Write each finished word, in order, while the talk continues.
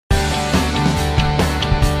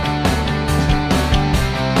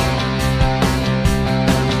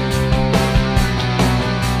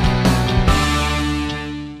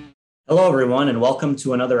Hello, everyone, and welcome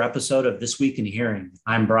to another episode of This Week in Hearing.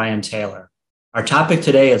 I'm Brian Taylor. Our topic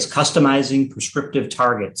today is customizing prescriptive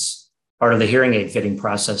targets, part of the hearing aid fitting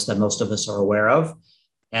process that most of us are aware of.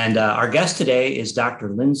 And our guest today is Dr.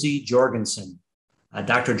 Lindsay Jorgensen.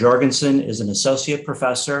 Dr. Jorgensen is an associate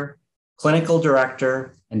professor, clinical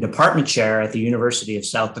director, and department chair at the University of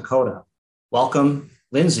South Dakota. Welcome,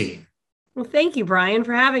 Lindsay. Well, thank you, Brian,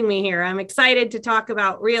 for having me here. I'm excited to talk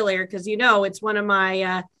about RealAir because, it's one of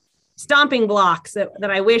my stomping blocks that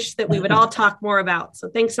I wish that we would all talk more about. So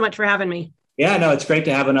thanks so much for having me. Yeah, no, it's great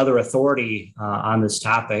to have another authority on this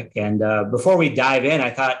topic. And before we dive in, I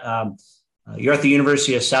thought you're at the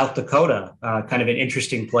University of South Dakota, kind of an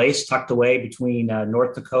interesting place tucked away between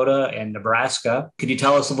North Dakota and Nebraska. Could you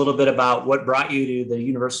tell us a little bit about what brought you to the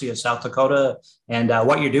University of South Dakota and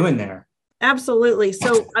what you're doing there? Absolutely.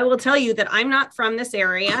 So I will tell you that I'm not from this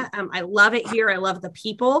area. I love it here. I love the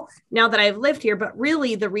people now that I've lived here. But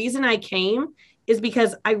really, the reason I came is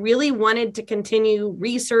because I really wanted to continue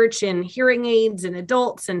research in hearing aids in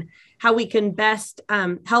adults and how we can best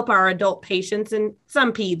help our adult patients and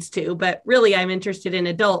some peds too. But really, I'm interested in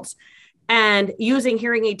adults and using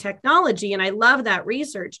hearing aid technology. And I love that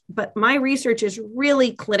research, but my research is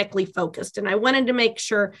really clinically focused. And I wanted to make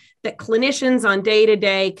sure that clinicians on day to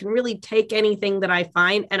day can really take anything that I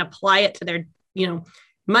find and apply it to their,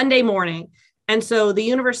 Monday morning. And so the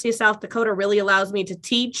University of South Dakota really allows me to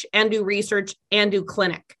teach and do research and do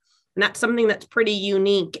clinic. And that's something that's pretty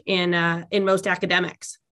unique in most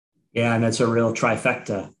academics. Yeah, and that's a real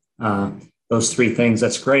trifecta. Those three things.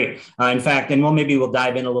 That's great. In fact, and maybe we'll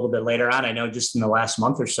dive in a little bit later on. I know just in the last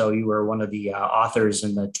month or so, you were one of the authors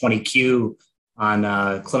in the 20Q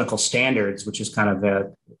on clinical standards, which is kind of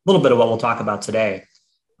a little bit of what we'll talk about today.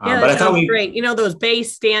 Yeah, but I thought great. Those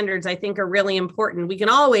base standards I think are really important. We can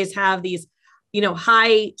always have these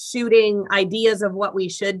high shooting ideas of what we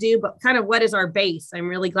should do, but kind of what is our base? I'm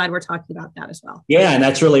really glad we're talking about that as well. Yeah. And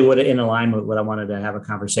that's really what in alignment with what I wanted to have a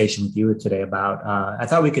conversation with you today about. I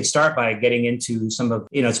thought we could start by getting into some of,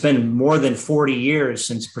 it's been more than 40 years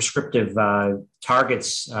since prescriptive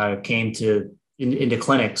targets came into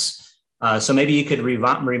clinics. So maybe you could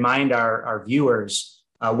remind our viewers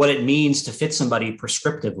what it means to fit somebody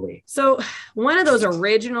prescriptively. So one of those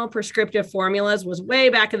original prescriptive formulas was way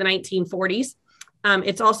back in the 1940s.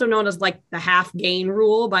 It's also known as like the half gain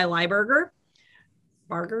rule by Lybarger,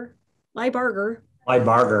 I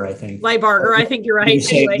think. Lybarger, I think you're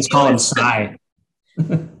right. Anyway, just call him Cy.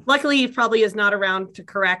 Luckily, he probably is not around to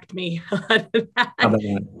correct me.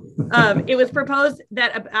 It was proposed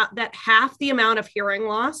that half the amount of hearing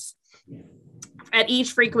loss at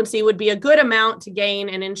each frequency would be a good amount to gain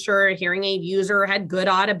and ensure a hearing aid user had good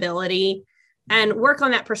audibility, and work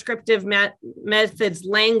on that prescriptive methods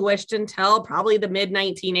languished until probably the mid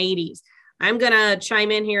 1980s. I'm going to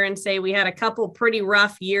chime in here and say we had a couple pretty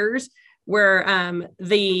rough years where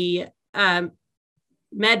the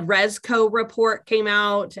MedResco report came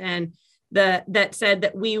out and that said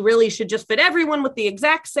that we really should just fit everyone with the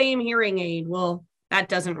exact same hearing aid. Well, that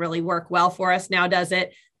doesn't really work well for us now, does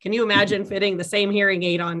it? Can you imagine fitting the same hearing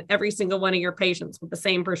aid on every single one of your patients with the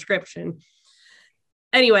same prescription?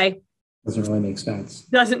 Anyway. Doesn't really make sense.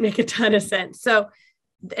 Doesn't make a ton of sense. So,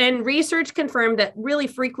 and research confirmed that really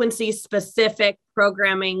frequency specific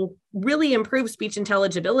programming really improves speech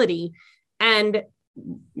intelligibility. And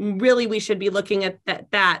really we should be looking at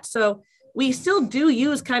that. So we still do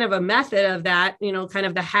use kind of a method of that, kind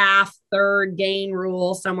of the half third gain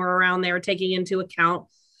rule, somewhere around there, taking into account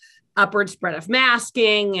upward spread of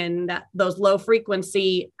masking and those low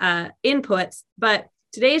frequency inputs. But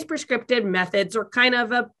today's prescriptive methods are kind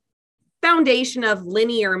of a foundation of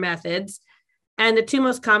linear methods. And the two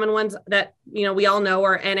most common ones that, we all know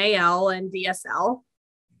are NAL and DSL.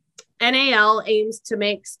 NAL aims to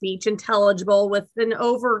make speech intelligible with an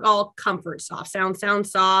overall comfort. Soft sound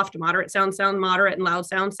soft, moderate sound moderate, and loud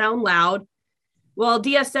sound loud. While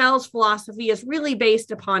DSL's philosophy is really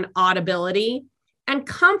based upon audibility and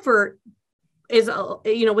comfort is,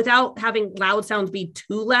 without having loud sounds be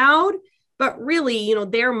too loud, but really,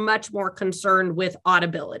 they're much more concerned with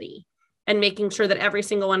audibility and making sure that every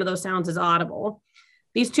single one of those sounds is audible.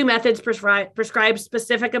 These two methods prescribe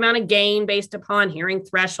specific amount of gain based upon hearing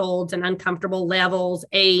thresholds and uncomfortable levels,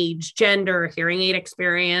 age, gender, hearing aid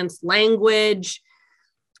experience, language,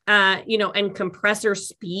 and compressor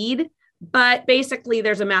speed. But basically,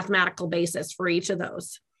 there's a mathematical basis for each of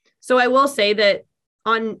those. So I will say that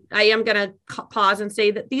I am going to pause and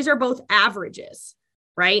say that these are both averages,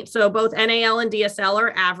 right? So both NAL and DSL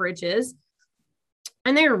are averages.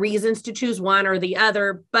 And there are reasons to choose one or the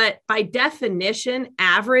other, but by definition,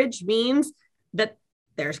 average means that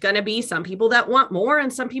there's going to be some people that want more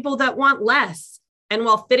and some people that want less. And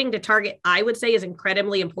while fitting to target, I would say, is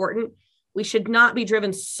incredibly important, we should not be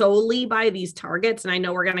driven solely by these targets. And I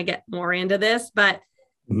know we're going to get more into this, but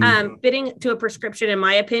fitting to a prescription, in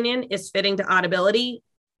my opinion, is fitting to audibility.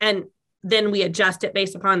 And then we adjust it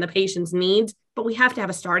based upon the patient's needs, but we have to have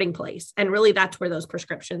a starting place. And really, that's where those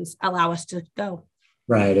prescriptions allow us to go.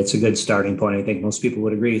 Right. It's a good starting point. I think most people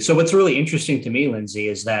would agree. So what's really interesting to me, Lindsay,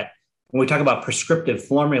 is that when we talk about prescriptive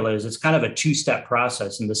formulas, it's kind of a two-step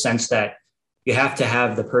process in the sense that you have to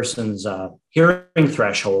have the person's hearing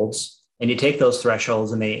thresholds, and you take those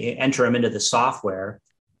thresholds and they enter them into the software.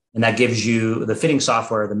 And that gives you the fitting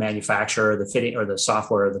software of the manufacturer, the fitting or the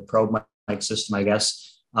software of the probe mic system, I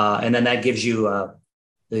guess. And then that gives you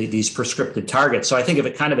these prescriptive targets. So I think of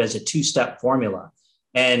it kind of as a two-step formula.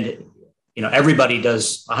 And everybody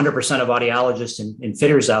does 100% of audiologists and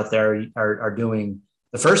fitters out there are doing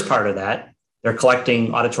the first part of that. They're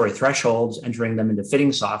collecting auditory thresholds, entering them into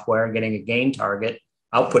fitting software, getting a gain target,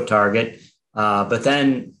 output target. But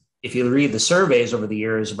then if you read the surveys over the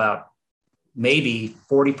years, about maybe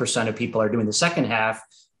 40% of people are doing the second half,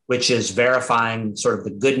 which is verifying sort of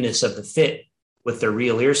the goodness of the fit with their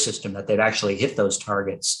real ear system, that they've actually hit those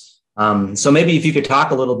targets. So maybe if you could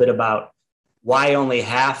talk a little bit about why only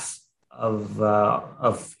half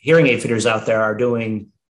of hearing aid fitters out there are doing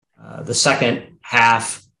the second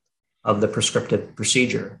half of the prescriptive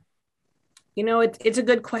procedure. It's a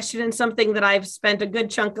good question, and something that I've spent a good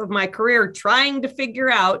chunk of my career trying to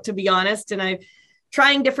figure out, to be honest. And I've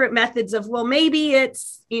trying different methods of, well, maybe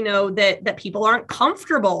it's, that people aren't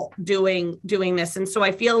comfortable doing this. And so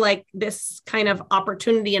I feel like this kind of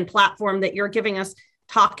opportunity and platform that you're giving us,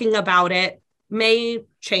 talking about it, may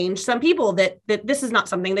change some people that this is not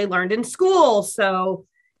something they learned in school. So,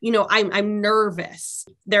 I'm nervous.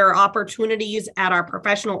 There are opportunities at our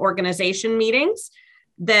professional organization meetings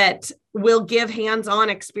that will give hands-on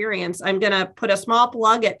experience. I'm going to put a small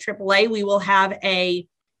plug at AAA. We will have a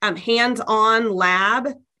hands-on lab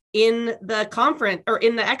in the conference or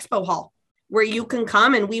in the expo hall where you can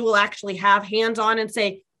come and we will actually have hands-on and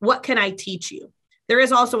say, what can I teach you? There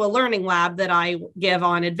is also a learning lab that I give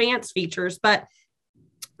on advanced features, but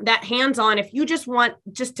that hands-on, if you just want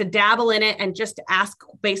just to dabble in it and just to ask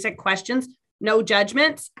basic questions, no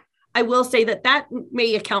judgments, I will say that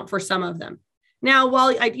may account for some of them. Now,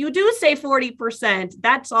 while you do say 40%,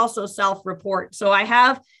 that's also self-report. So I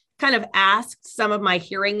have kind of asked some of my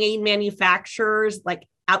hearing aid manufacturers, like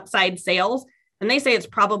outside sales, and they say it's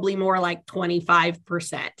probably more like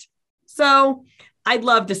 25%. So I'd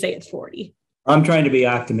love to say it's 40. I'm trying to be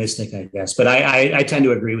optimistic, I guess, but I tend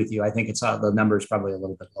to agree with you. I think the number is probably a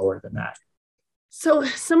little bit lower than that. So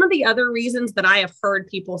some of the other reasons that I have heard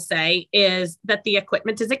people say is that the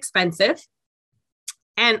equipment is expensive.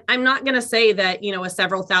 And I'm not going to say that, a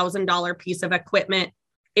several $1,000 piece of equipment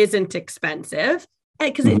isn't expensive,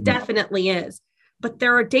 because it definitely is. But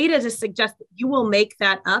there are data to suggest that you will make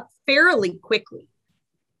that up fairly quickly.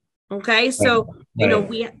 Okay. So,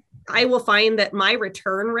 I will find that my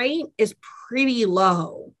return rate is pretty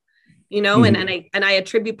low, and I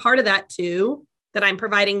attribute part of that to that I'm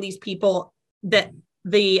providing these people that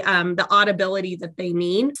the audibility that they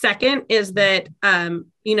need. Second is that,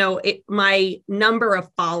 my number of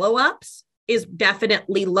follow-ups is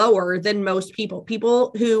definitely lower than most people.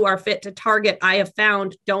 People who are fit to target, I have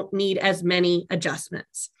found, don't need as many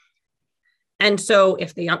adjustments. And so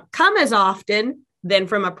if they don't come as often, then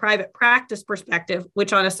from a private practice perspective,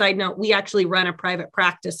 which on a side note, we actually run a private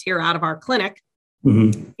practice here out of our clinic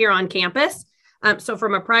here on campus. So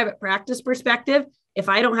from a private practice perspective, if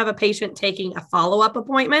I don't have a patient taking a follow-up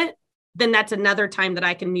appointment, then that's another time that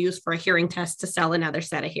I can use for a hearing test to sell another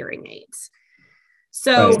set of hearing aids.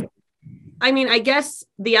 So, I guess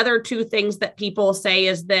the other two things that people say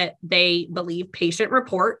is that they believe patient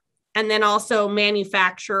report, and then also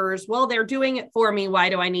manufacturers, well, they're doing it for me. Why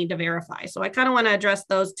do I need to verify? So I kind of want to address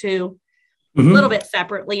those two a little bit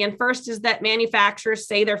separately. And first is that manufacturers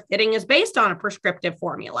say their fitting is based on a prescriptive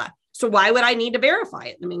formula. So why would I need to verify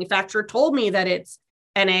it? The manufacturer told me that it's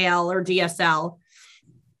NAL or DSL.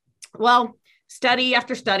 Well, study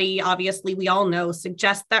after study, obviously we all know,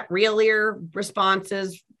 suggests that real ear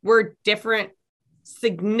responses were different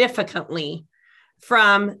significantly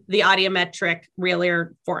from the audiometric real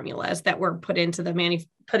ear formulas that were put into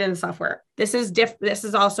the software. This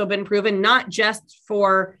has also been proven not just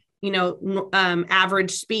for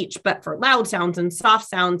average speech, but for loud sounds and soft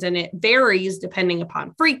sounds, and it varies depending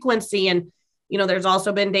upon frequency. And there's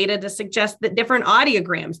also been data to suggest that different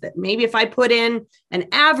audiograms, that maybe if I put in an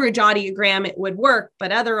average audiogram, it would work,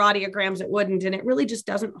 but other audiograms it wouldn't. And it really just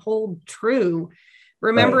doesn't hold true.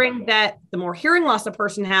 remembering that the more hearing loss a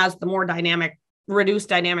person has, the more reduced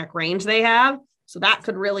dynamic range they have. So that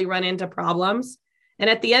could really run into problems. And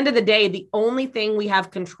at the end of the day, the only thing we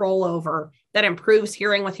have control over that improves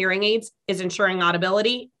hearing with hearing aids is ensuring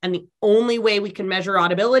audibility. And the only way we can measure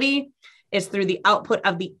audibility is through the output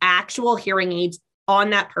of the actual hearing aids on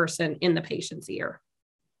that person in the patient's ear.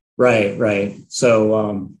 Right.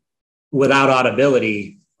 So without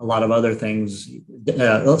audibility, a lot of other things,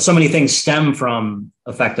 so many things stem from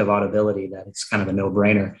effective audibility that it's kind of a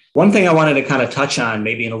no-brainer. One thing I wanted to kind of touch on,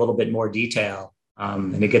 maybe in a little bit more detail,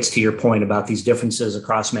 and it gets to your point about these differences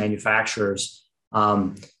across manufacturers.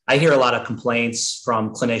 I hear a lot of complaints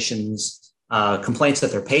from clinicians, complaints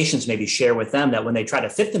that their patients maybe share with them, that when they try to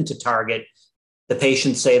fit them to target, the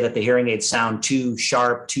patients say that the hearing aids sound too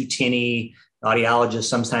sharp, too tinny. Audiologists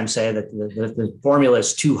sometimes say that the formula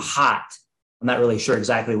is too hot. I'm not really sure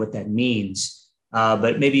exactly what that means,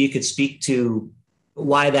 but maybe you could speak to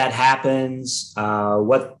why that happens,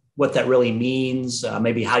 what that really means,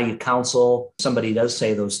 maybe how you counsel somebody does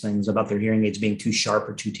say those things about their hearing aids being too sharp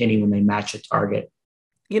or too tinny when they match a target.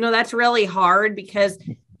 That's really hard because,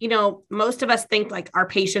 most of us think like our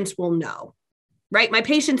patients will know, right? My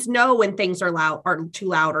patients know when things are too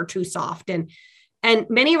loud or too soft. And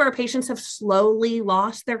many of our patients have slowly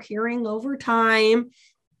lost their hearing over time.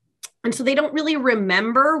 And so they don't really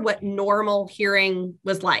remember what normal hearing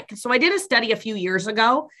was like. So I did a study a few years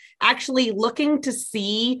ago, actually looking to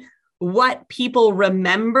see what people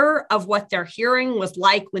remember of what their hearing was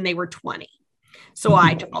like when they were 20. So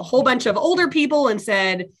I took a whole bunch of older people and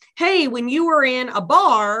said, hey, when you were in a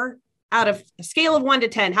bar, out of a scale of 1 to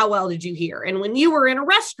 10, how well did you hear? And when you were in a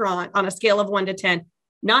restaurant on a scale of 1 to 10,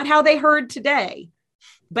 not how they heard today,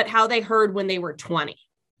 but how they heard when they were 20.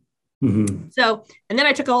 Mm-hmm. So, and then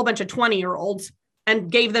I took a whole bunch of 20-year-olds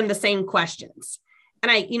and gave them the same questions.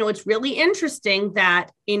 And it's really interesting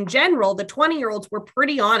that in general, the 20-year-olds were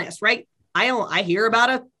pretty honest, right? I hear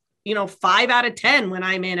about 5 out of 10 when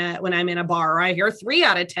I'm in a bar, or I hear 3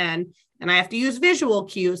 out of 10 and I have to use visual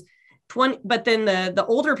cues. But then the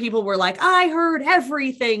older people were like, I heard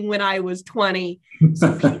everything when I was 20.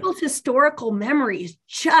 So people's historical memory is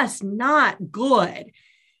just not good.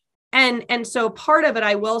 And so part of it,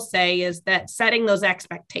 I will say, is that setting those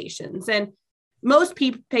expectations. And most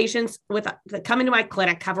patients that come into my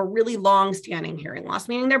clinic have a really long-standing hearing loss,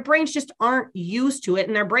 meaning their brains just aren't used to it.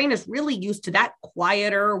 And their brain is really used to that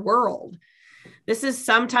quieter world. This is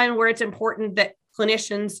sometime where it's important that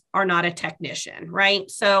clinicians are not a technician, right?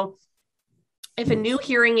 So if a new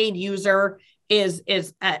hearing aid user is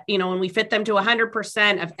when we fit them to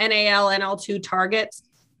 100% of NAL, NL2 targets,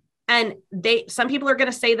 and some people are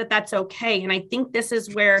going to say that that's okay. And I think this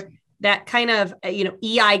is where that kind of,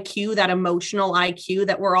 EIQ, that emotional IQ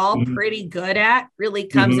that we're all pretty good at, really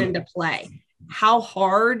comes into play. How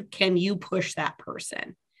hard can you push that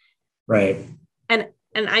person? Right. And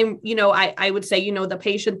I'm, I would say, the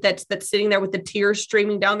patient that's sitting there with the tears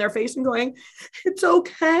streaming down their face and going, it's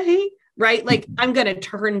okay. Right. Like I'm going to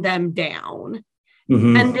turn them down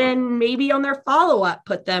and then maybe on their follow-up,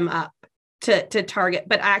 put them up to target,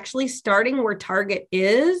 but actually starting where target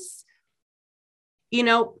is, and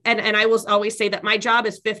I will always say that my job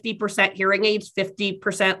is 50% hearing aids,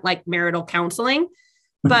 50% like marital counseling.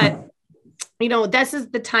 But, this is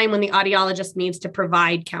the time when the audiologist needs to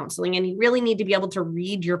provide counseling, and you really need to be able to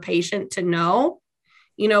read your patient to know,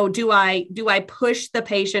 do I push the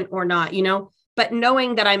patient or not, but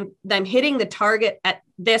knowing that I'm hitting the target at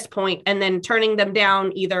this point and then turning them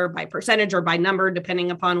down either by percentage or by number,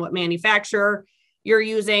 depending upon what manufacturer you're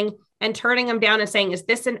using, and turning them down and saying, is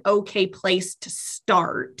this an okay place to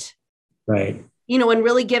start? Right. And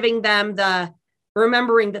really giving them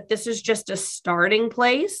remembering that this is just a starting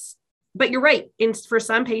place. But you're right. For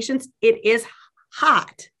some patients, it is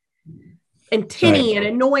hot and tinny and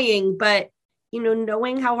annoying, but,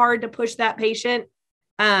 knowing how hard to push that patient.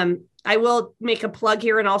 I will make a plug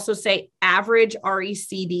here and also say average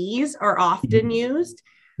RECDs are often used.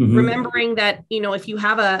 Remembering that, if you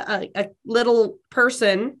have a little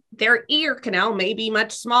person, their ear canal may be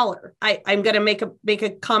much smaller. I'm going to make a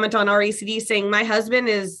comment on RECD saying my husband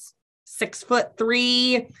is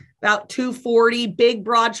 6'3", about 240, big,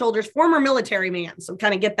 broad shoulders, former military man. So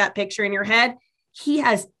kind of get that picture in your head. He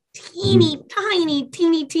has teeny,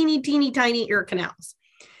 tiny ear canals.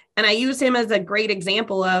 And I use him as a great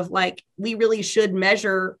example of we really should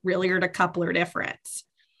measure Hilliard to coupler difference.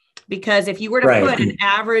 Because if you were to put an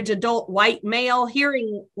average adult white male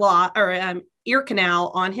hearing loss or ear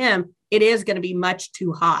canal on him, it is going to be much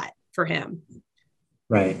too hot for him.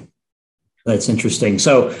 Right. That's interesting.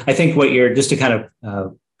 So I think just to kind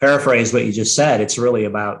of paraphrase what you just said, it's really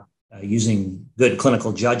about using good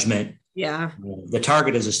clinical judgment. Yeah. The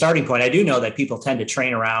target is a starting point. I do know that people tend to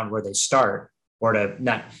train around where they start, or to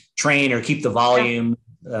not train or keep the volume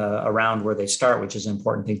around where they start, which is an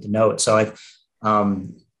important thing to note. So I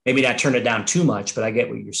maybe not turn it down too much, but I get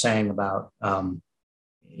what you're saying about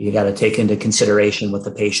you got to take into consideration what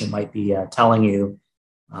the patient might be telling you.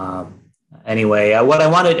 Anyway,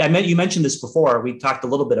 you mentioned this before. We talked a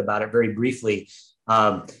little bit about it very briefly.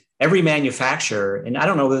 Every manufacturer, and I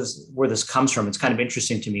don't know where this comes from. It's kind of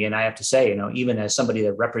interesting to me. And I have to say, even as somebody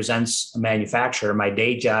that represents a manufacturer, my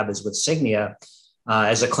day job is with Signia.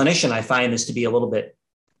 As a clinician, I find this to be a little bit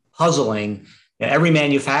puzzling. Every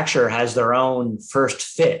manufacturer has their own first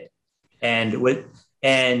fit, and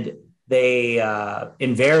they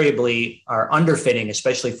invariably are underfitting,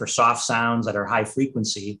 especially for soft sounds that are high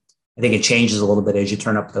frequency. I think it changes a little bit as you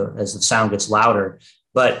turn up as the sound gets louder.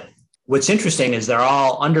 But what's interesting is they're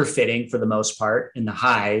all underfitting for the most part in the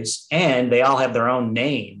highs, and they all have their own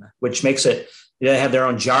name, which makes it, they have their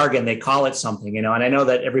own jargon. They call it something, and I know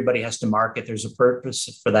that everybody has to market. There's a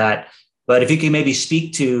purpose for that. But if you can maybe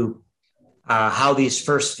speak to how these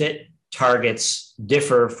first fit targets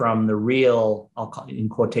differ from the real, I'll call it in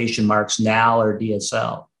quotation marks, NAL or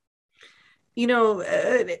DSL. We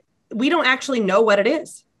don't actually know what it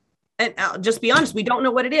is. And I'll just be honest, we don't know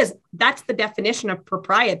what it is. That's the definition of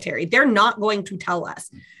proprietary. They're not going to tell us.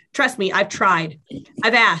 Trust me, I've tried.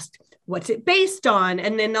 I've asked, what's it based on?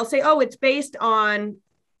 And then they'll say, oh, it's based on,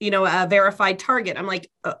 a verified target. I'm like,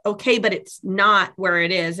 okay, but it's not where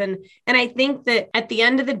it is. And I think that at the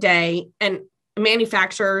end of the day, and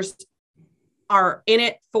manufacturers are in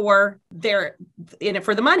it for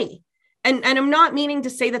the money. And I'm not meaning to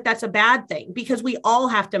say that that's a bad thing, because we all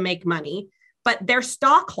have to make money, but their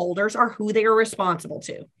stockholders are who they are responsible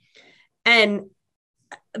to. And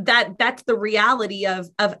that's the reality of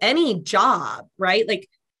any job, right? Like,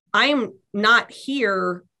 I'm not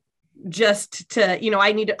here just to,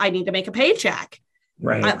 I need to make a paycheck.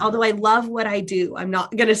 Right. Although I love what I do. I'm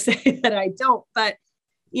not going to say that I don't, but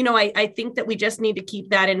I think that we just need to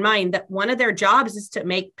keep that in mind, that one of their jobs is to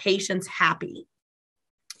make patients happy,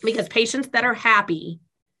 because patients that are happy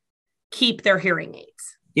keep their hearing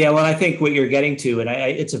aids. Yeah, well, I think what you're getting to, and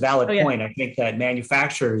it's a valid point. I think that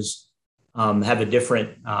manufacturers have a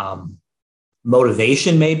different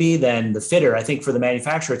motivation maybe than the fitter. I think for the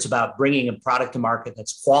manufacturer, it's about bringing a product to market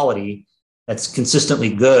that's quality, that's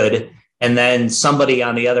consistently good. And then somebody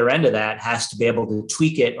on the other end of that has to be able to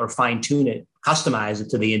tweak it or fine tune it, customize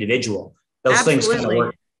it to the individual. Those Absolutely. things kind of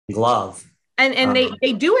work in glove. And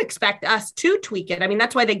they do expect us to tweak it. I mean,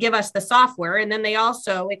 that's why they give us the software. And then they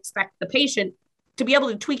also expect the patient to be able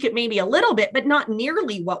to tweak it maybe a little bit, but not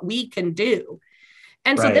nearly what we can do.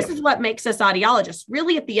 And so This is what makes us audiologists.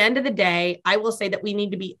 Really, at the end of the day, I will say that we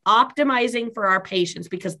need to be optimizing for our patients,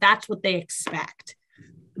 because that's what they expect.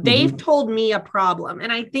 They've told me a problem.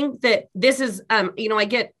 And I think that this is, I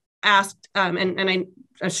get asked, and I'm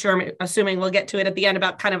assuming we'll get to it at the end,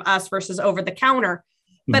 about kind of us versus over the counter.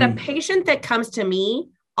 But a patient that comes to me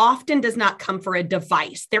often does not come for a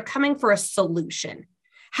device. They're coming for a solution.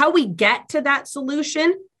 How we get to that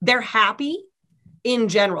solution, they're happy in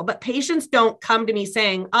general, but patients don't come to me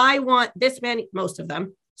saying, I want this most of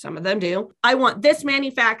them, some of them do. I want this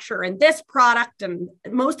manufacturer and this product. And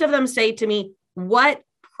most of them say to me, what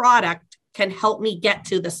product can help me get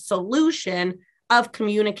to the solution of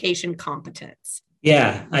communication competence?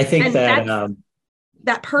 Yeah, I think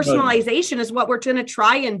that personalization is what we're going to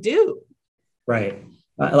try and do. Right.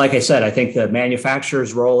 Like I said, I think the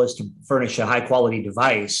manufacturer's role is to furnish a high quality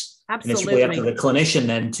device. Absolutely. And it's really up to the clinician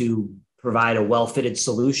then to provide a well-fitted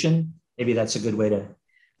solution. Maybe that's a good way to.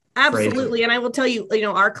 Absolutely. And I will tell you,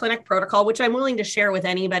 our clinic protocol, which I'm willing to share with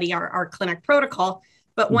anybody, our clinic protocol.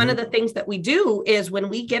 But one of the things that we do is when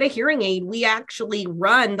we get a hearing aid, we actually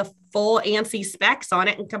run the full ANSI specs on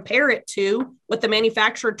it and compare it to what the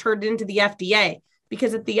manufacturer turned into the FDA.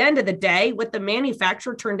 Because at the end of the day, what the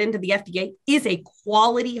manufacturer turned into the FDA is a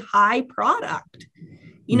quality high product.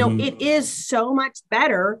 It is so much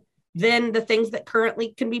better than the things that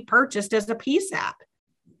currently can be purchased as a PSAP.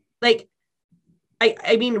 Like,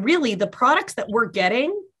 I mean, really, the products that we're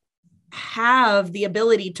getting have the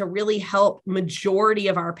ability to really help majority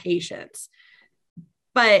of our patients.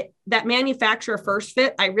 But that manufacturer first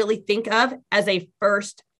fit, I really think of as a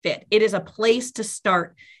first fit. It is a place to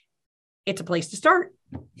start. It's a place to start.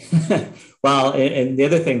 Well, and the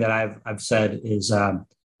other thing that I've said is,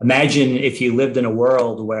 imagine if you lived in a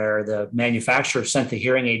world where the manufacturer sent the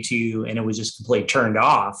hearing aid to you and it was just completely turned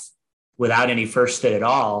off without any first fit at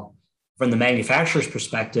all. From the manufacturer's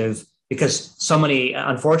perspective, because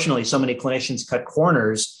unfortunately, so many clinicians cut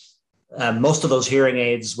corners, most of those hearing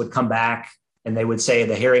aids would come back and they would say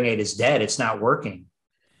the hearing aid is dead. It's not working.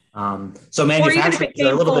 So manufacturers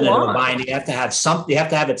are a little bit into a bind. You have to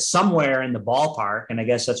have it somewhere in the ballpark. And I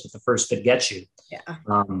guess that's what the first fit gets you. Yeah.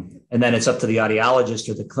 And then it's up to the audiologist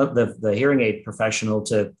or the hearing aid professional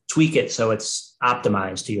to tweak it so it's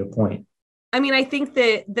optimized, to your point. I mean, I think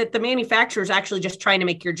that the manufacturer is actually just trying to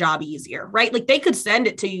make your job easier, right? Like they could send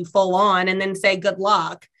it to you full on and then say, good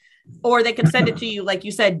luck. Or they could send it to you, like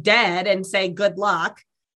you said, dead and say, good luck.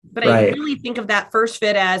 But I really think of that first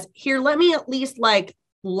fit as, here, let me at least like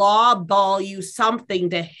lob ball you something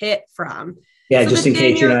to hit from. Yeah, so just in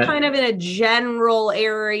case you're kind of in a general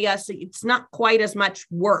area. So it's not quite as much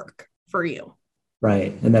work for you.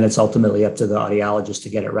 Right. And then it's ultimately up to the audiologist to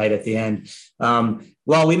get it right at the end.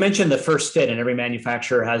 Well, we mentioned the first fit, and every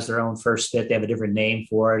manufacturer has their own first fit. They have a different name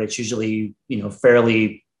for it. It's usually,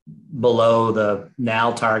 fairly below the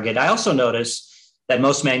NAL target. I also notice that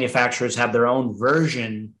most manufacturers have their own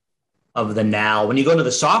version of the NAL. When you go to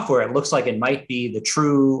the software, it looks like it might be the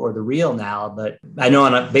true or the real NAL, but I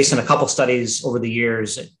know based on a couple studies over the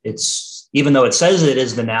years, it's, even though it says it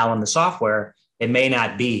is the NAL in the software, it may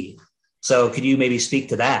not be. So could you maybe speak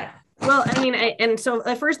to that? Well, I mean, and so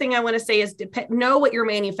the first thing I want to say is know what your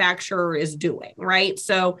manufacturer is doing, right?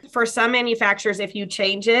 So for some manufacturers, if you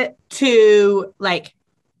change it to like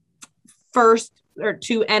first or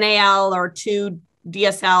to NAL or to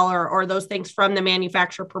DSL or those things from the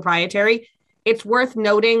manufacturer proprietary, it's worth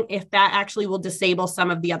noting if that actually will disable some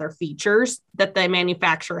of the other features that the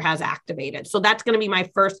manufacturer has activated. So that's going to be my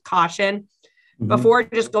first caution before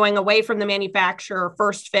just going away from the manufacturer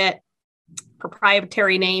first fit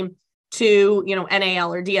proprietary name to,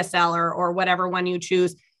 NAL or DSL or whatever one you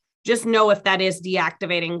choose. Just know if that is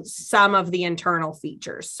deactivating some of the internal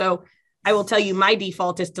features. So I will tell you, my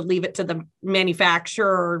default is to leave it to the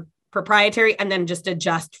manufacturer proprietary and then just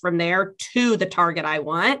adjust from there to the target I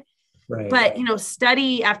want. Right. But,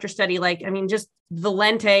 study after study, just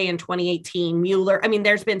Valente in 2018, Mueller. I mean,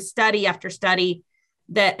 there's been study after study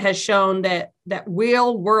that has shown that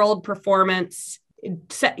real world performance,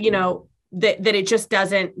 that it just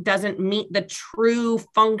doesn't meet the true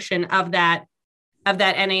function of that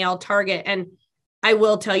NAL target. And I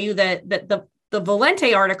will tell you that the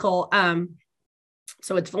Valente article,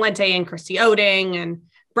 so it's Valente and Christy Oding and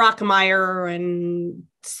Brockmeyer and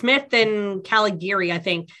Smith and Caligari, I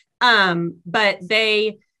think. But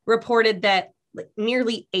they reported that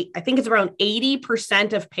nearly I think it's around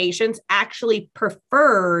 80% of patients actually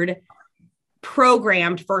preferred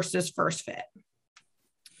programmed versus first fit.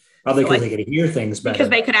 Probably because they could hear things better. Because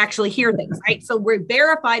they could actually hear things, right? So we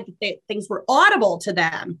verified that things were audible to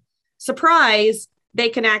them. Surprise, they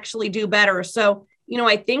can actually do better. So,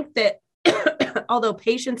 I think that although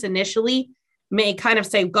patients initially may kind of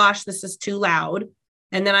say, gosh, this is too loud.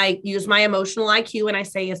 And then I use my emotional IQ and I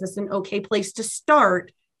say, is this an okay place to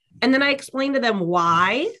start? And then I explain to them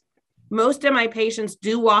why. Most of my patients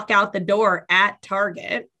do walk out the door at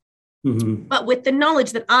target. But with the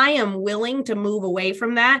knowledge that I am willing to move away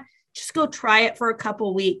from that, just go try it for a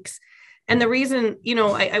couple weeks. And the reason,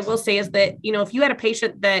 I will say is that, if you had a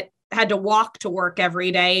patient that had to walk to work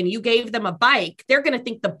every day and you gave them a bike, they're going to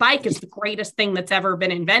think the bike is the greatest thing that's ever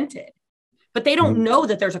been invented, but they don't know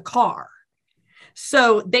that there's a car.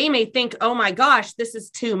 So they may think, oh my gosh, this is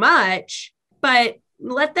too much, but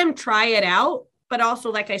let them try it out. But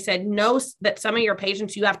also, like I said, know that some of your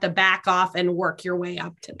patients, you have to back off and work your way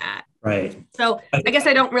up to that. Right. So I guess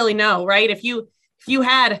I don't really know, right? If you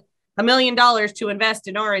had $1 million to invest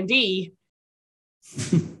in R&D,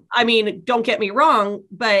 I mean, don't get me wrong,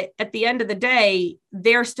 but at the end of the day,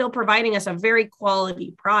 they're still providing us a very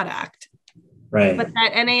quality product. Right. But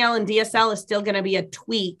that NAL and DSL is still going to be a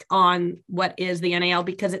tweak on what is the NAL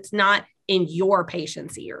because it's not in your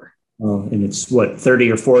patient's ear. Well, and it's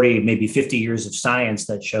 30 or 40, maybe 50 years of science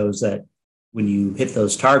that shows that when you hit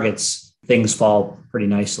those targets, things fall pretty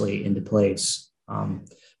nicely into place.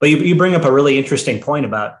 But you bring up a really interesting point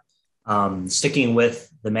about sticking with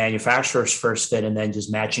the manufacturer's first fit and then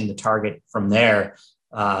just matching the target from there.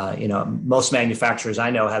 Most manufacturers I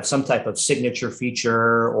know have some type of signature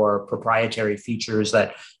feature or proprietary features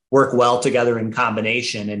that work well together in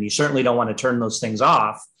combination. And you certainly don't want to turn those things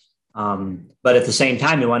off. But at the same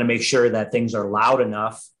time, you want to make sure that things are loud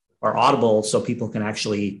enough or audible so people can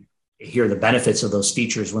actually hear the benefits of those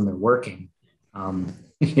features when they're working.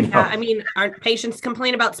 Yeah, I mean, our patients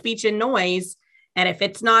complain about speech and noise. And if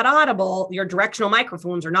it's not audible, your directional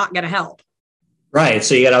microphones are not going to help. Right.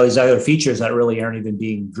 So you got all these other features that really aren't even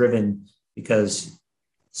being driven because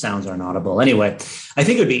sounds aren't audible. Anyway, I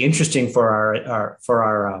think it would be interesting for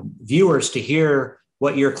our viewers to hear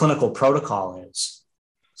what your clinical protocol is.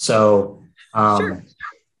 So, Sure.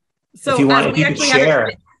 So if you want, if we you could actually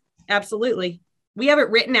share. absolutely. We have it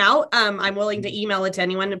written out. I'm willing to email it to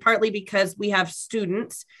anyone, and partly because we have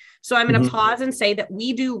students. So I'm going to pause and say that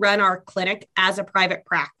we do run our clinic as a private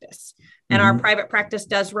practice. And our private practice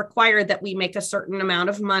does require that we make a certain amount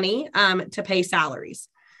of money to pay salaries.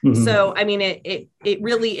 So, I mean, it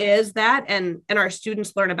really is that. And our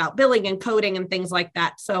students learn about billing and coding and things like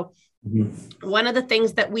that. So one of the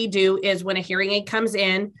things that we do is when a hearing aid comes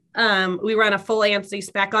in, we run a full ANSI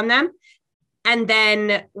spec on them. And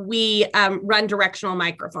then we run directional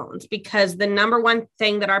microphones, because the number one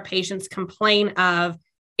thing that our patients complain of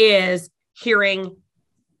is hearing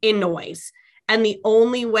in noise. And the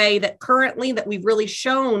only way that currently that we've really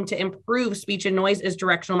shown to improve speech and noise is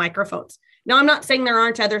directional microphones. Now, I'm not saying there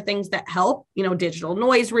aren't other things that help, digital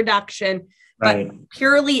noise reduction, but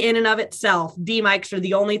purely in and of itself, D-mics are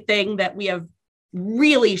the only thing that we have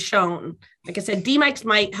really shown. Like I said, D-mics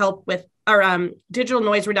might help with, or digital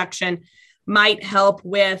noise reduction might help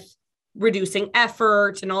with reducing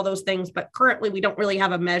effort and all those things. But currently we don't really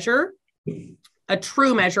have a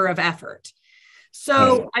true measure of effort.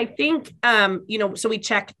 So I think, so we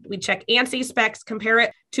check ANSI specs, compare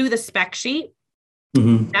it to the spec sheet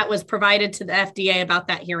that was provided to the FDA about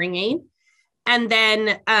that hearing aid. And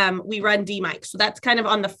then we run D-mics. So that's kind of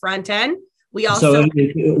on the front end. We also. So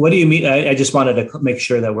what do you mean? I just wanted to make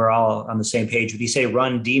sure that we're all on the same page. When you say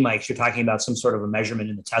run D-mics, you're talking about some sort of a measurement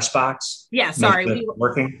in the test box? Yeah, sorry.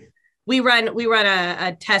 Working? We run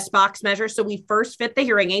a test box measure. So we first fit the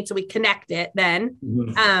hearing aid. So we connect it then.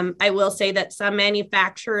 I will say that some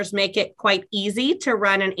manufacturers make it quite easy to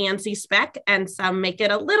run an ANSI spec, and some make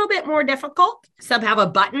it a little bit more difficult. Some have a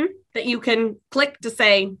button that you can click to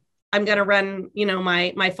say, I'm going to run,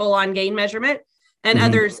 my full on gain measurement. And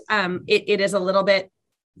others, it is a little bit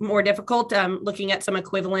more difficult looking at some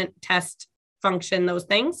equivalent test function, those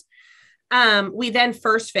things. We then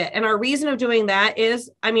first fit. And our reason of doing that is,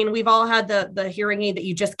 we've all had the hearing aid that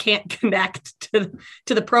you just can't connect to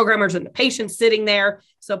the programmers and the patients sitting there.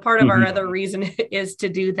 So part of our other reason is to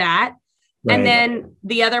do that. Right. And then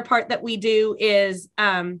the other part that we do is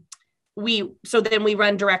then we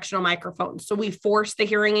run directional microphones. So we force the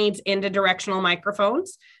hearing aids into directional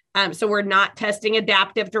microphones. So we're not testing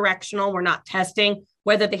adaptive directional. We're not testing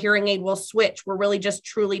whether the hearing aid will switch. We're really just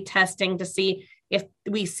truly testing to see if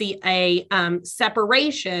we see a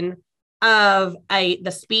separation of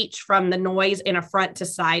the speech from the noise in a front to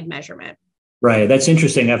side measurement. Right. That's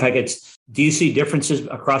interesting. Do you see differences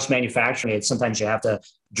across manufacturing? Sometimes you have to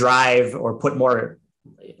drive or put more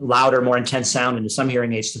louder, more intense sound into some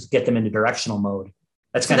hearing aids to get them into directional mode.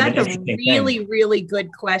 That's kind of an interesting thing. Really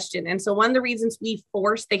good question. And so one of the reasons we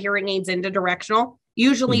force the hearing aids into directional,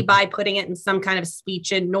 usually by putting it in some kind of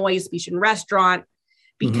speech and noise, speech and restaurant,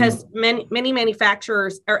 because many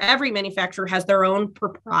manufacturers, or every manufacturer, has their own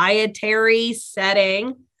proprietary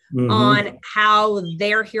setting on how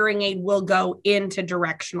their hearing aid will go into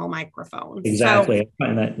directional microphones. Exactly. So, I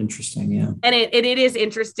find that interesting. Yeah. And it is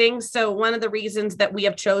interesting. So one of the reasons that we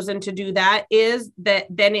have chosen to do that is that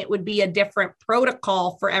then it would be a different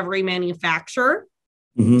protocol for every manufacturer,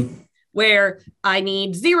 where I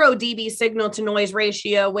need 0 dB signal to noise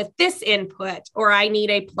ratio with this input, or I need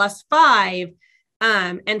a +5.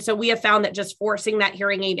 And so we have found that just forcing that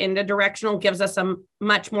hearing aid into directional gives us a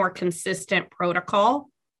much more consistent protocol.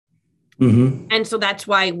 And so that's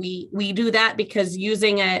why we do that, because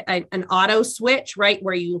using an auto switch, right,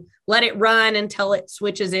 where you let it run until it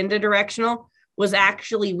switches into directional, was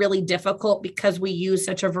actually really difficult because we use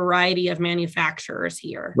such a variety of manufacturers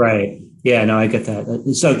here. Right. Yeah, no, I get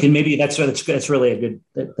that. So that's really a good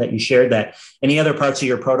that you shared that. Any other parts of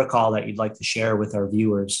your protocol that you'd like to share with our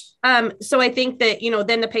viewers? So I think that,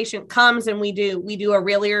 then the patient comes and we do a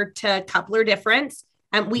Rillier to coupler difference.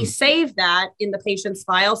 And we save that in the patient's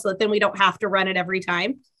file so that then we don't have to run it every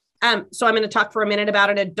time. So I'm going to talk for a minute about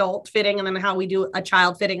an adult fitting and then how we do a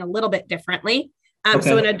child fitting a little bit differently.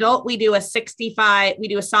 So an adult, we do a 65, we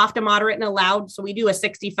do a soft, a moderate, and a loud. So we do a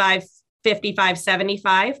 65, 55,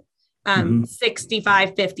 75,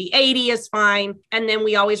 65, 50, 80 is fine. And then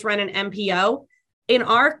we always run an MPO. In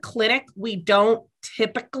our clinic, we don't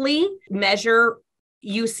typically measure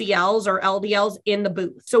UCLs or LDLs in the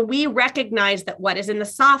booth. So we recognize that what is in the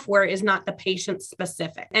software is not the patient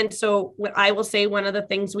specific. And so what I will say, one of the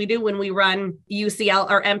things we do when we run UCL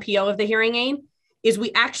or MPO of the hearing aid is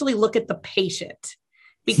we actually look at the patient,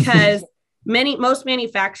 because most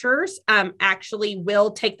manufacturers actually will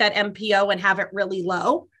take that MPO and have it really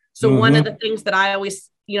low. So one of the things that I always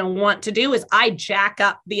want to do is I jack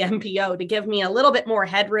up the MPO to give me a little bit more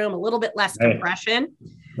headroom, a little bit less compression.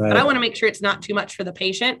 but I want to make sure it's not too much for the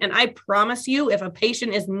patient. And I promise you, if a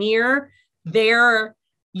patient is near their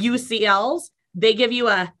UCLs, they give you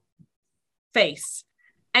a face.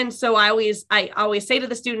 And so I always say to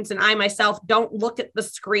the students, and I myself, don't look at the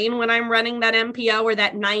screen when I'm running that MPO or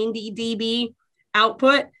that 90 dB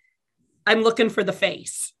output. I'm looking for the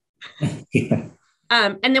face. Yeah.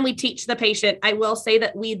 And then we teach the patient. I will say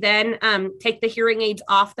that we then take the hearing aids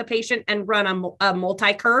off the patient and run a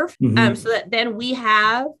multi-curve, so that then we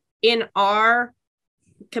have in our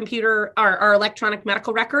computer, our electronic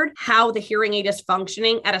medical record, how the hearing aid is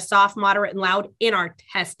functioning at a soft, moderate, and loud in our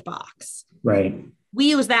test box. Right.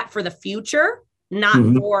 We use that for the future, not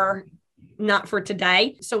for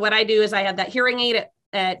today. So what I do is I have that hearing aid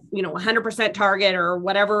at 100% Target or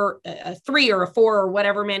whatever, a 3 or a 4 or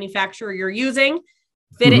whatever manufacturer you're using,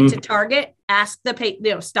 fit it to Target, ask the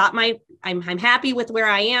patient, stop I'm happy with where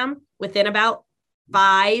I am within about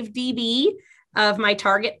 5 dB of my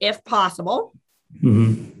target, if possible.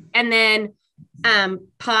 And then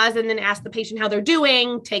pause and then ask the patient how they're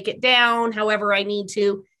doing, take it down, however I need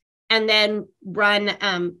to, and then run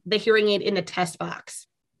the hearing aid in the test box.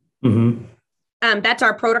 That's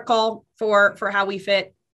our protocol for how we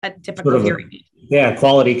fit a typical hearing aid. Yeah,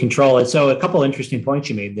 quality control. And so a couple of interesting points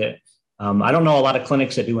you made that I don't know a lot of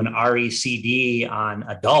clinics that do an RECD on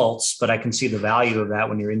adults, but I can see the value of that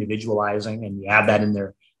when you're individualizing and you have that in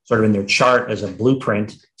their chart as a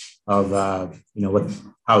blueprint of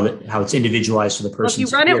how it's individualized for the person. Well,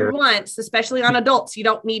 if you run it once, especially on adults, you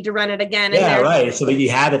don't need to run it again. Yeah, right. So that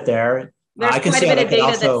you have it there. There's quite a bit of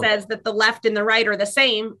data that says that the left and the right are the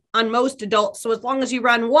same on most adults. So as long as you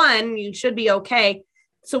run one, you should be okay.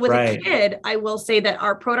 So with a kid, I will say that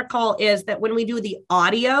our protocol is that when we do the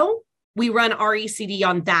audio, we run RECD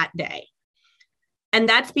on that day. And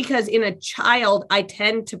that's because in a child, I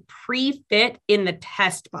tend to pre-fit in the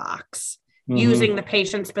test box using the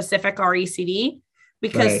patient-specific RECD,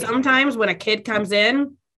 because sometimes when a kid comes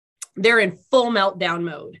in, they're in full meltdown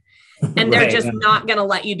mode. And they're just not going to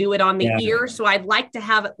let you do it on the ear. So I'd like to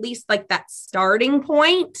have at least like that starting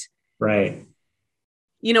point, right?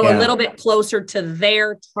 A little bit closer to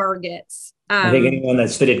their targets. I think anyone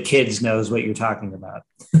that's fitted kids knows what you're talking about.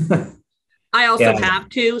 I also have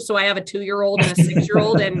two. So I have a 2-year-old and a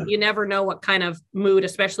 6-year-old, and you never know what kind of mood,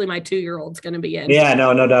 especially my 2-year-old's going to be in. Yeah,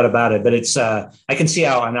 no doubt about it. But it's, I can see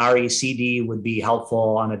how an RECD would be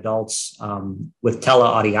helpful on adults with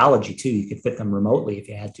teleaudiology too. You could fit them remotely if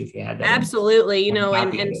you had that. Absolutely.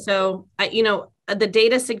 So, the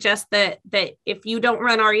data suggests that if you don't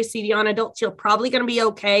run RECD on adults, you're probably going to be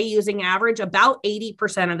okay using average about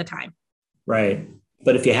 80% of the time. Right.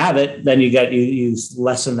 But if you have it, then you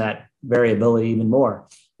lessen that variability even more.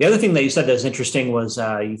 The other thing that you said that was interesting was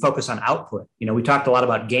you focus on output. We talked a lot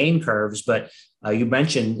about gain curves, but you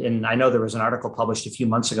mentioned, and I know there was an article published a few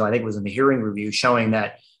months ago, I think it was in the Hearing Review, showing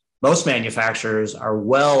that most manufacturers are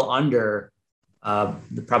well under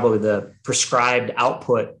probably the prescribed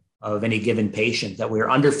output of any given patient, that we're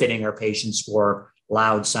underfitting our patients for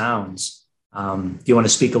loud sounds. Do you want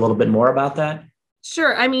to speak a little bit more about that?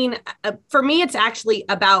 Sure. I mean, for me, it's actually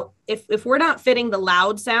about if we're not fitting the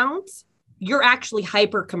loud sounds, you're actually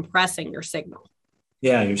hyper compressing your signal.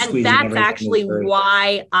 Yeah, you're squeezing. And that's actually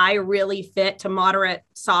why I really fit to moderate,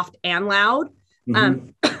 soft, and loud,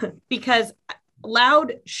 because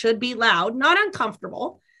loud should be loud, not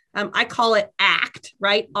uncomfortable. I call it ACT,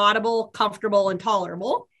 right? Audible, comfortable, and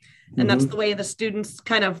tolerable. And that's the way the students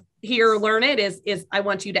kind of learn it is I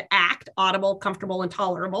want you to act audible, comfortable, and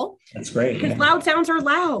tolerable. That's great. Because loud sounds are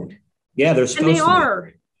loud. Yeah, they're supposed to. And they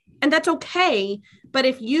are. And that's okay. But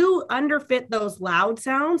if you underfit those loud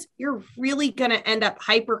sounds, you're really going to end up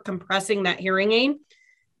hyper compressing that hearing aid.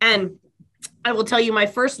 And I will tell you, my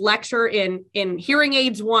first lecture in Hearing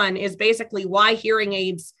Aids 1 is basically why hearing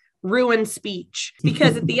aids ruin speech.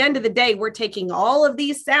 Because at the end of the day, we're taking all of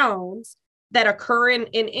these sounds that occur in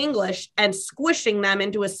English and squishing them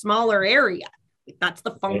into a smaller area. That's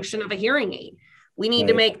the function of a hearing aid. We need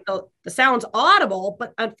to make the sounds audible,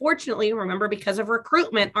 but unfortunately, remember, because of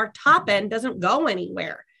recruitment, our top end doesn't go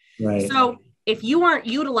anywhere. Right. So if you aren't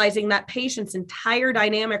utilizing that patient's entire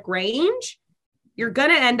dynamic range, you're going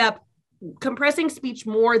to end up compressing speech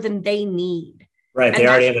more than they need. Right. They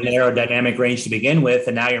already have a narrow dynamic range to begin with,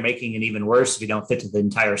 and now you're making it even worse if you don't fit to the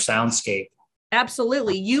entire soundscape.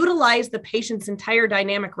 Absolutely. Utilize the patient's entire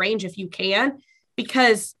dynamic range if you can,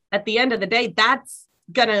 because at the end of the day, that's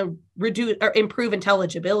going to reduce or improve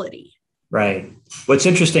intelligibility. Right. What's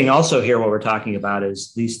interesting also here, what we're talking about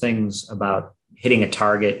is these things about hitting a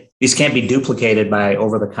target. These can't be duplicated by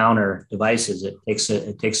over-the-counter devices.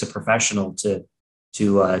 It takes a professional to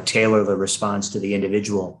tailor the response to the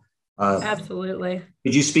individual. Absolutely.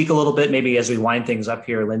 Could you speak a little bit, maybe as we wind things up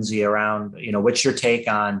here, Lindsay, around, what's your take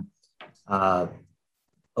on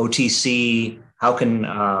OTC? How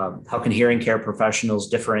can hearing care professionals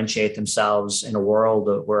differentiate themselves in a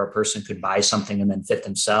world where a person could buy something and then fit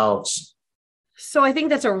themselves? So I think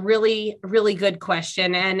that's a really, really good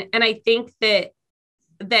question. And I think that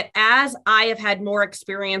as I have had more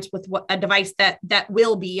experience with a device that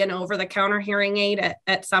will be an over-the-counter hearing aid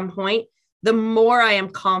at some point, the more I am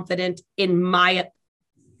confident in my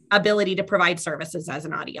ability to provide services as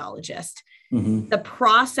an audiologist. Mm-hmm. The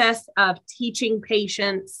process of teaching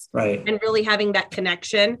patients and really having that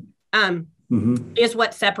connection is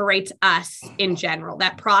what separates us in general,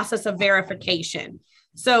 that process of verification.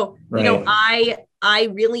 So, I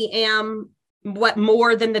really am what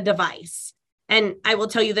more than the device. And I will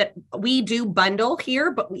tell you that we do bundle here,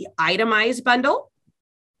 but we itemize bundle.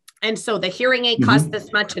 And so the hearing aid costs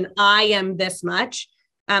this much and I am this much.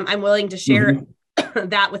 I'm willing to share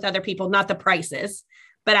that with other people, not the prices,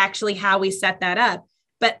 but actually how we set that up.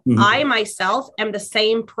 But I myself am the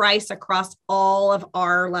same price across all of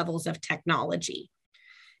our levels of technology.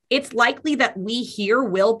 It's likely that we here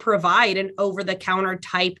will provide an over-the-counter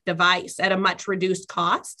type device at a much reduced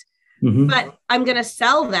cost. But I'm going to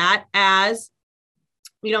sell that as,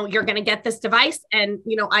 you're going to get this device and,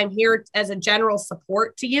 I'm here as a general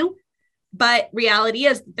support to you. But reality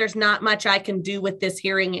is there's not much I can do with this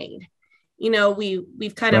hearing aid.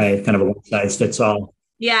 We've kind of a one size fits all.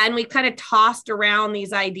 Yeah. And we've kind of tossed around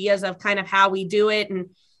these ideas of kind of how we do it. And,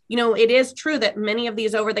 it is true that many of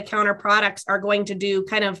these over-the-counter products are going to do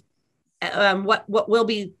kind of what will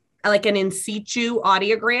be like an in situ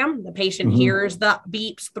audiogram. The patient hears the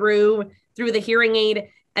beeps through the hearing aid,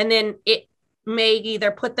 and then it may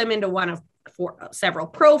either put them into one of several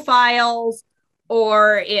profiles,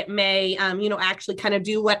 or it may, actually kind of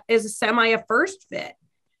do what is a first fit.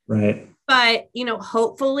 Right. But,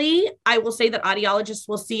 hopefully I will say that audiologists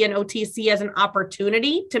will see an OTC as an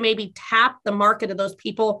opportunity to maybe tap the market of those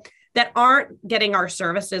people that aren't getting our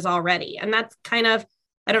services already. And that's kind of,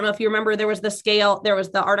 I don't know if you remember, there was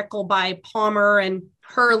the article by Palmer and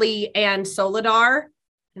Hurley and Solidar,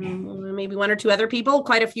 and maybe one or two other people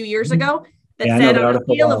quite a few years ago that said on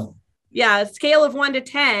a scale of 1 to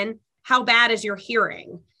 10, how bad is your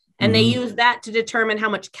hearing? And they used that to determine how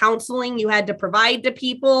much counseling you had to provide to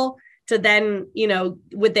people to then,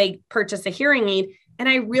 would they purchase a hearing aid? And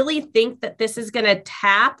I really think that this is going to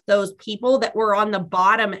tap those people that were on the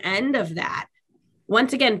bottom end of that.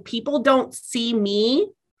 Once again, people don't see me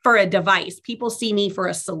for a device. People see me for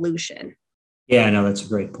a solution. Yeah, no, that's a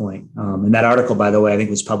great point. And that article, by the way, I think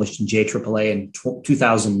was published in JAAA in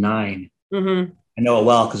 2009. I know it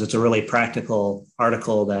well because it's a really practical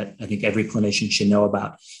article that I think every clinician should know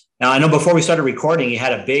about. Now, I know before we started recording, you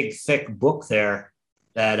had a big, thick book there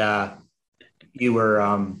that you were,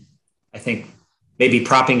 I think, maybe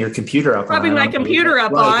propping your computer up on. Propping my computer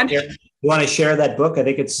up on. You want to share that book? I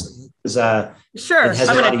think it's sure. I'm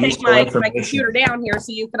going to take my computer down here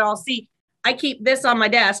so you can all see. I keep this on my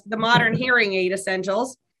desk, the Modern Hearing Aid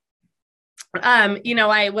Essentials.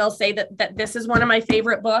 I will say that this is one of my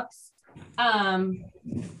favorite books.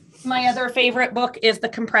 My other favorite book is The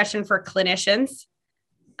Compression for Clinicians.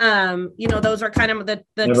 Those are kind of the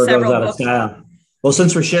several books. Well,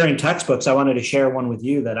 since we're sharing textbooks, I wanted to share one with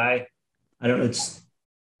you that I don't know. It's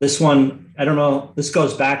this one. I don't know. This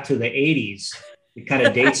goes back to the 80s. It kind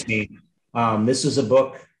of dates me. This is a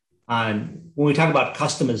book on, when we talk about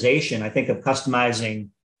customization, I think of customizing.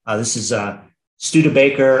 This is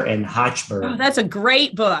Studebaker and Hochberg. Oh, that's a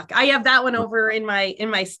great book. I have that one over in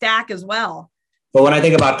my stack as well. But when I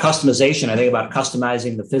think about customization, I think about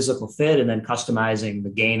customizing the physical fit and then customizing the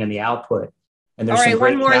gain and the output. And there's all right,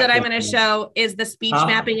 one more that I'm going to show is the speech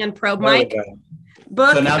mapping and probe mic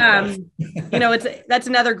book. So now, that's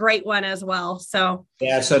another great one as well. So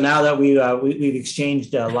yeah, so now that we've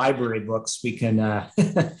exchanged library books, we can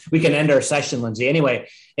end our session, Lindsay. Anyway,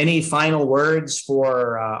 any final words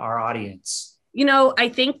for our audience? I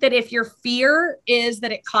think that if your fear is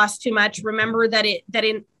that it costs too much, remember that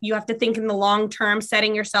you have to think in the long term,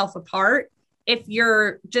 setting yourself apart. If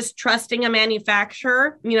you're just trusting a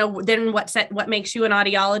manufacturer, then what makes you an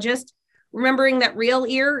audiologist? Remembering that Real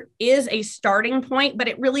Ear is a starting point, but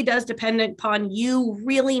it really does depend upon you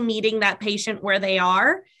really meeting that patient where they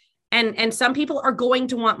are. And some people are going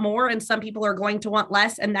to want more and some people are going to want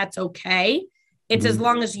less, and that's okay. It's as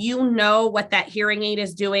long as you know what that hearing aid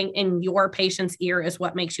is doing in your patient's ear is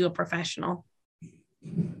what makes you a professional.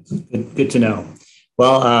 Good to know.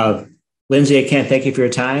 Well, Lindsay, I can't thank you for your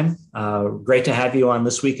time. Great to have you on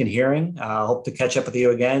This Week in Hearing. Hope to catch up with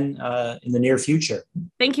you again in the near future.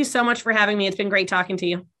 Thank you so much for having me. It's been great talking to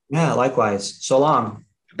you. Yeah, likewise. So long.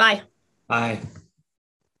 Bye. Bye.